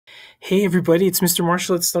Hey everybody, it's Mr.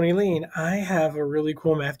 Marshall at Stony Lane. I have a really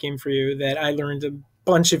cool math game for you that I learned a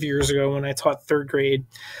bunch of years ago when I taught third grade.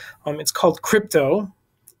 It's called Krypto,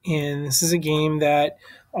 and this is a game that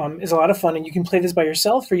is a lot of fun, and you can play this by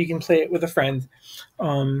yourself or you can play it with a friend.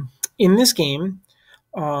 In this game,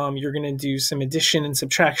 you're going to do some addition and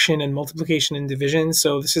subtraction and multiplication and division.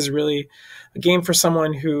 So this is really a game for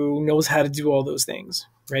someone who knows how to do all those things.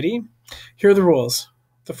 Ready? Here are the rules.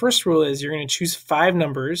 The first rule is you're going to choose five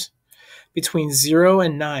numbers between 0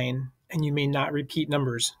 and 9, and you may not repeat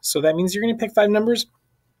numbers. So that means you're going to pick five numbers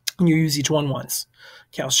and you use each one once.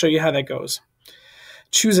 Okay, I'll show you how that goes.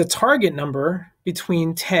 Choose a target number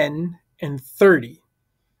between 10 and 30.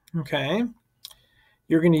 Okay?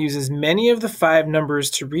 You're going to use as many of the five numbers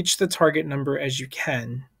to reach the target number as you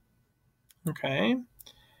can. Okay?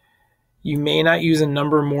 You may not use a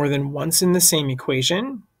number more than once in the same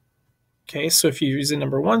equation. Okay, so if you use a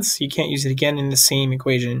number once, you can't use it again in the same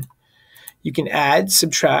equation. You can add,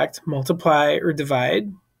 subtract, multiply, or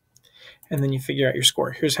divide, and then you figure out your score.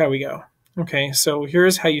 Here's how we go. Okay, so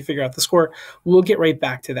here's how you figure out the score. We'll get right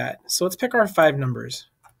back to that. So let's pick our five numbers.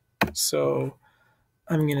 So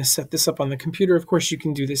I'm going to set this up on the computer. Of course, you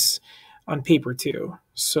can do this on paper too.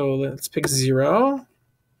 So let's pick 0,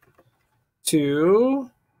 2,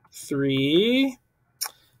 3,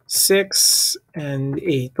 6, and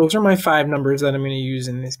 8. Those are my five numbers that I'm going to use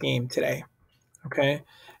in this game today. Okay,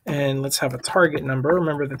 and let's have a target number.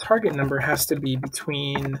 Remember, the target number has to be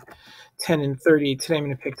between 10 and 30. Today I'm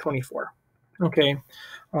going to pick 24. Okay,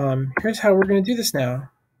 here's how we're going to do this now.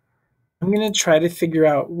 I'm going to try to figure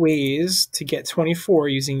out ways to get 24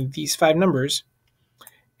 using these five numbers,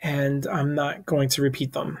 and I'm not going to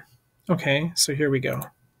repeat them. Okay, so here we go.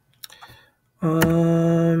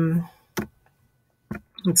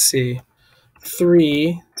 Let's see.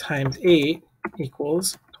 3 times 8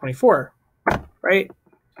 equals 24, right?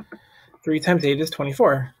 3 times 8 is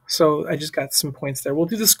 24. So I just got some points there. We'll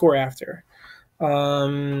do the score after.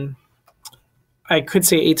 I could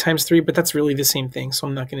say 8 times 3, but that's really the same thing, so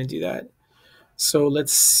I'm not going to do that. So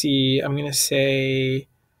let's see. I'm going to say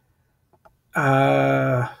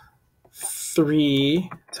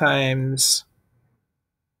 3 times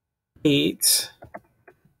 8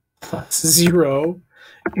 plus 0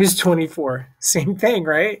 is 24. Same thing,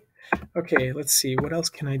 right? Okay, let's see. What else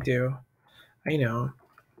can I do? I know.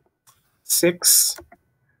 6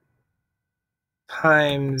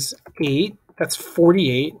 times 8, that's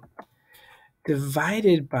 48,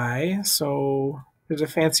 divided by, so there's a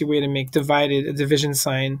fancy way to make divided, a division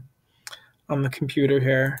sign on the computer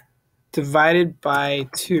here. Divided by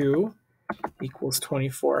 2 equals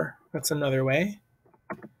 24. That's another way.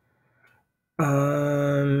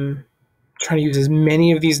 Trying to use as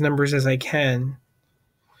many of these numbers as I can.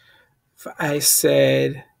 If I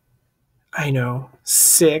said, I know,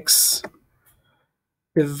 6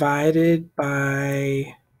 divided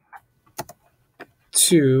by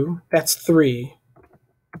 2, that's 3,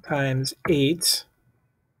 times 8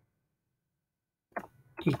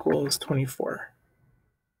 equals 24.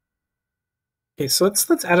 Okay, so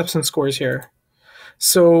let's add up some scores here.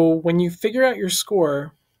 So when you figure out your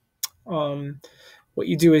score, what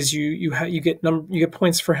you do is you get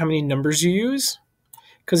points for how many numbers you use.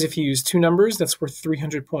 Because if you use 2 numbers, that's worth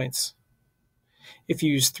 300 points. If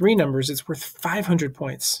you use 3 numbers, it's worth 500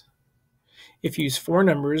 points. If you use 4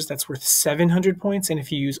 numbers, that's worth 700 points. And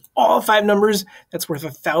if you use all 5 numbers, that's worth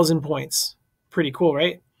 1,000 points. Pretty cool,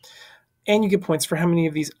 right? And you get points for how many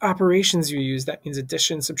of these operations you use. That means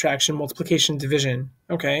addition, subtraction, multiplication, division.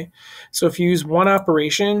 Okay, so if you use 1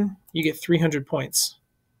 operation, you get 300 points.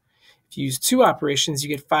 If you use 2 operations, you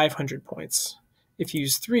get 500 points. If you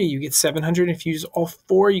use 3, you get 700. If you use all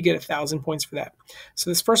 4, you get 1,000 points for that.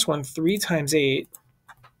 So this first one, 3 times 8,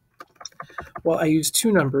 well, I use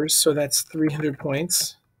 2 numbers, so that's 300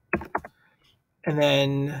 points. And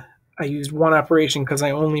then I used 1 operation because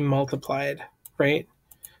I only multiplied, right?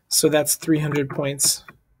 So that's 300 points.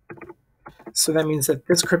 So that means that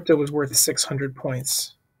this crypto was worth 600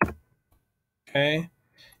 points. Okay.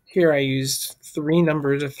 Here I used 3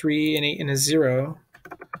 numbers, a 3, an 8, and a 0.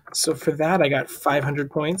 So for that, I got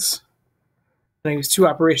 500 points. And I used 2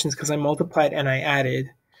 operations because I multiplied and I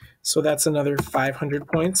added. So that's another 500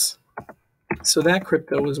 points. So that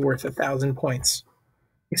crypto was worth 1,000 points.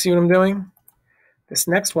 You see what I'm doing? This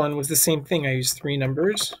next one was the same thing. I used 3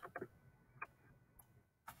 numbers. There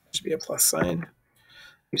should be a plus sign.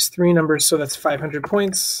 I used 3 numbers, so that's 500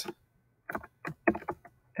 points.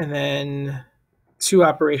 And then 2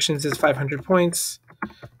 operations is 500 points.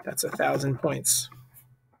 That's 1,000 points.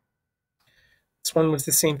 This one was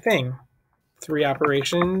the same thing. 3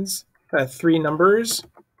 operations, 3 numbers.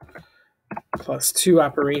 plus 2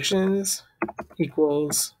 operations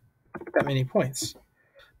equals that many points.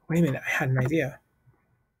 Wait a minute, I had an idea.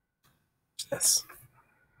 This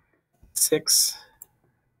 6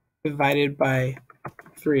 divided by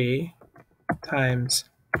 3 times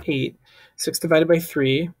 8. 6 divided by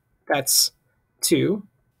 3, that's 2.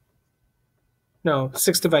 No,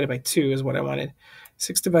 6 divided by 2 is what I wanted.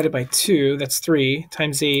 6 divided by 2, that's 3,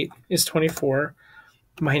 times 8 is 24,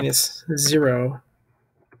 minus 0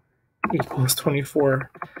 equals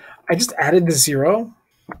 24. I just added the 0,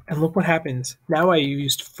 and look what happens. Now I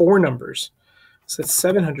used 4 numbers, so that's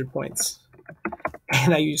 700 points.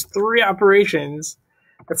 And I used 3 operations,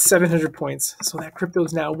 that's 700 points. So that crypto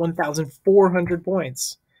is now 1,400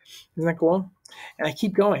 points. Isn't that cool? And I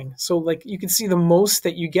keep going. So like you can see the most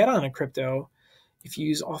that you get on a crypto, if you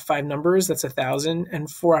use all 5 numbers, that's 1,000, and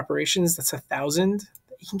 4 operations, that's 1,000.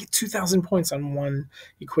 You can get 2,000 points on one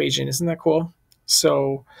equation. Isn't that cool?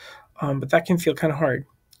 So, but that can feel kind of hard.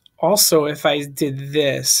 Also, if I did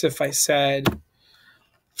this, if I said,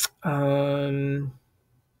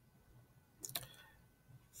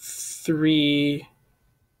 3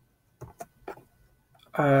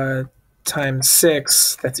 times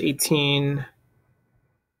 6, that's 18.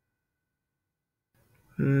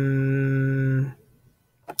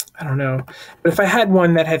 I don't know. But if I had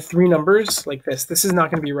one that had 3 numbers like this is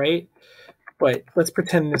not going to be right, but let's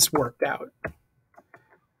pretend this worked out.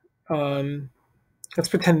 Let's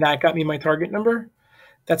pretend that got me my target number.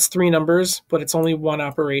 That's 3 numbers, but it's only 1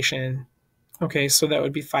 operation. Okay, so that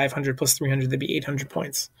would be 500 plus 300, that'd be 800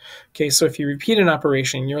 points. Okay, so if you repeat an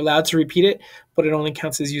operation, you're allowed to repeat it, but it only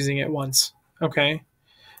counts as using it once. Okay,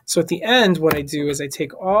 so at the end, what I do is I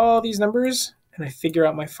take all these numbers and I figure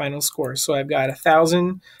out my final score. So I've got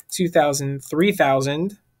 1,000, 2,000,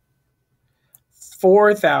 3,000,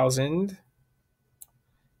 4,000,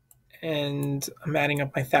 and I'm adding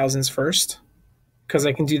up my thousands first because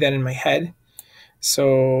I can do that in my head.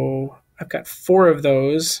 So I've got 4 of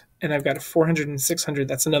those, and I've got a 400 and 600.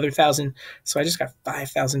 That's another 1,000. So I just got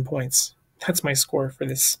 5,000 points. That's my score for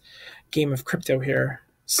this game of crypto here.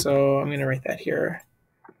 So I'm going to write that here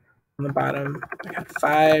on the bottom. I got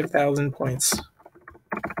 5,000 points.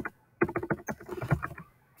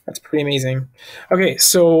 That's pretty amazing. Okay,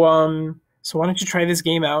 so why don't you try this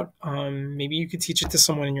game out? Maybe you could teach it to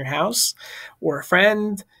someone in your house or a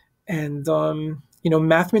friend. And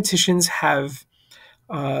mathematicians have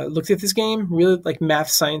looked at this game. Really, like math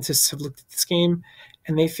scientists have looked at this game,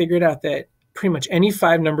 and they figured out that pretty much any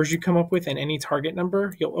 5 numbers you come up with and any target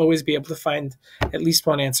number, you'll always be able to find at least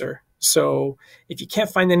one answer. So if you can't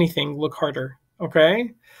find anything, look harder.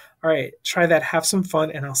 Okay? All right, try that. Have some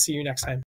fun, and I'll see you next time.